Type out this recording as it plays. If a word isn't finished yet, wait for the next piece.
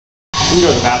You can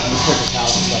go to the bathroom, just put the towel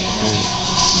and stuff in there.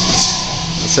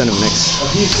 I'll send him next. Oh,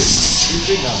 he's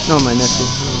big now. No, my nephew.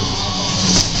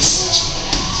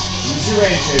 Use your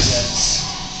range, JJ.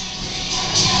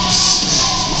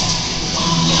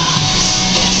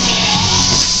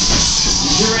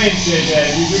 Use your range,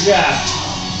 JJ. Use your gap.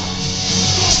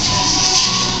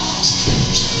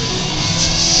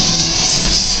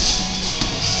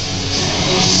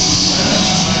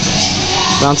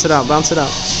 Bounce it out, bounce it out.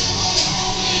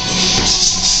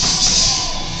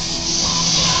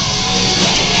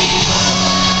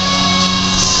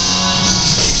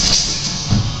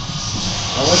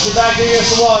 Now lift your back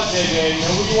against the wall, JJ. You know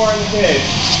who you are in the cage.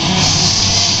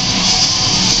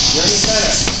 You're in the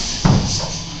center.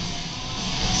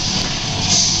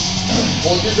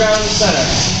 Hold your ground in the center.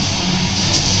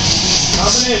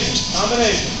 Combination,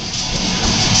 combination.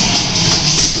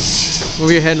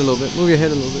 Move your head a little bit, move your head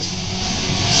a little bit.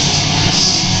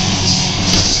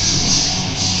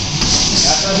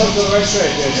 Hook to the right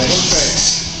straight, JJ. Hook straight.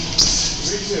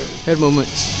 3-2. Head movement.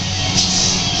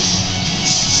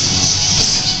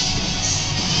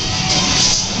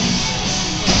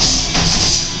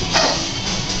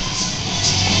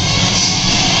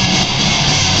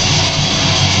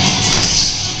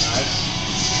 Nice.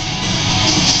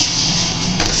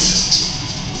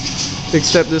 Big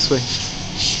step this way.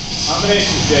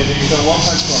 Combinations, JJ. You've done one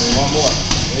punch for me. One more.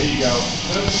 There you go.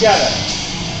 Put them together.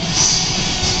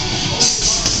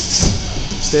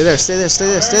 Stay there, stay there, stay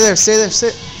there, stay there, stay there,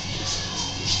 sit.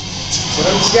 Put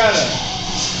them together.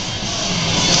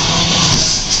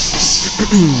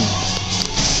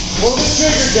 Pull the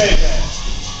trigger, JJ.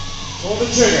 Pull the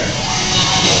trigger.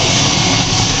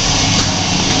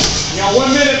 You got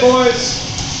 1 minute, boys.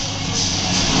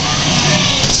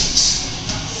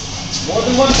 More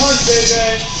than one punch,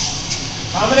 JJ.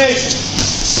 Combination.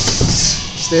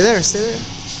 Stay there, stay there.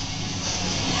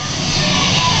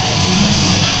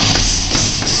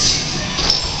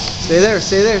 Stay there,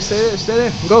 stay there, stay there, stay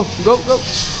there. Go, go, go. Go,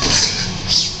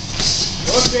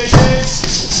 JJ.